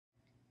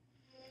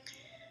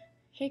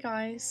Hey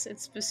guys,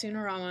 it's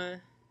Bassoonarama,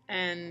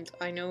 and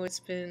I know it's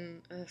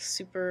been a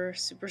super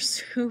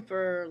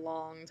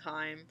long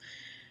time,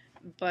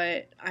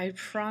 but I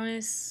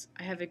promise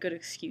I have a good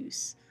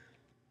excuse.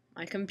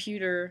 My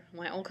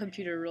old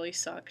computer really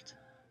sucked,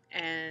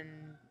 and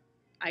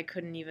I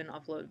couldn't even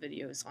upload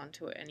videos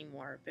onto it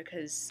anymore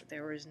because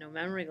there was no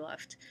memory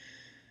left.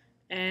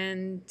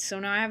 And so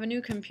now I have a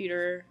new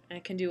computer, and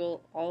I can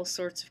do all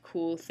sorts of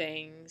cool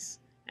things,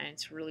 and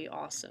it's really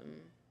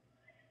awesome.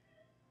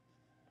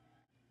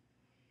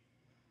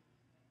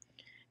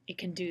 It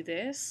can do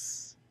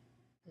this,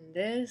 and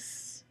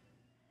this,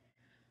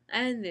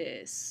 and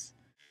this.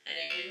 And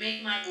it can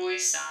make my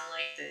voice sound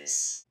like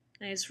this.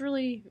 And it's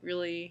really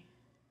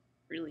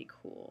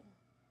cool.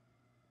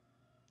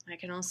 I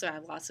can also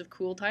add lots of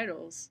cool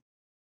titles.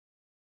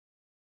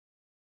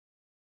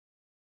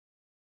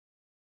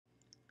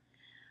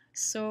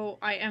 So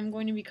I am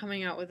going to be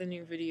coming out with a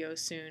new video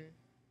soon.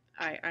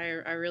 I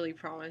really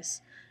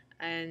promise.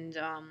 And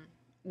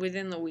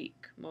within the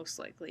week, most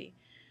likely.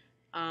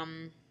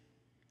 Um,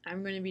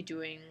 I'm going to be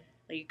doing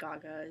Lady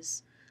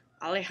Gaga's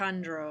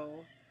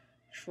Alejandro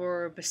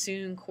for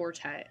bassoon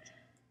quartet,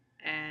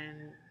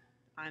 and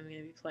I'm going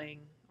to be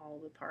playing all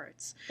the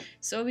parts.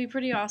 So it'll be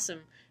pretty awesome.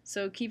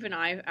 So keep an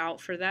eye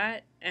out for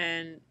that,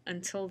 and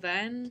until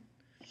then,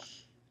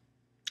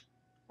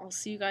 I'll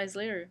see you guys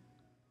later.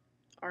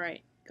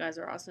 Alright, you guys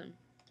are awesome.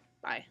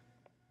 Bye.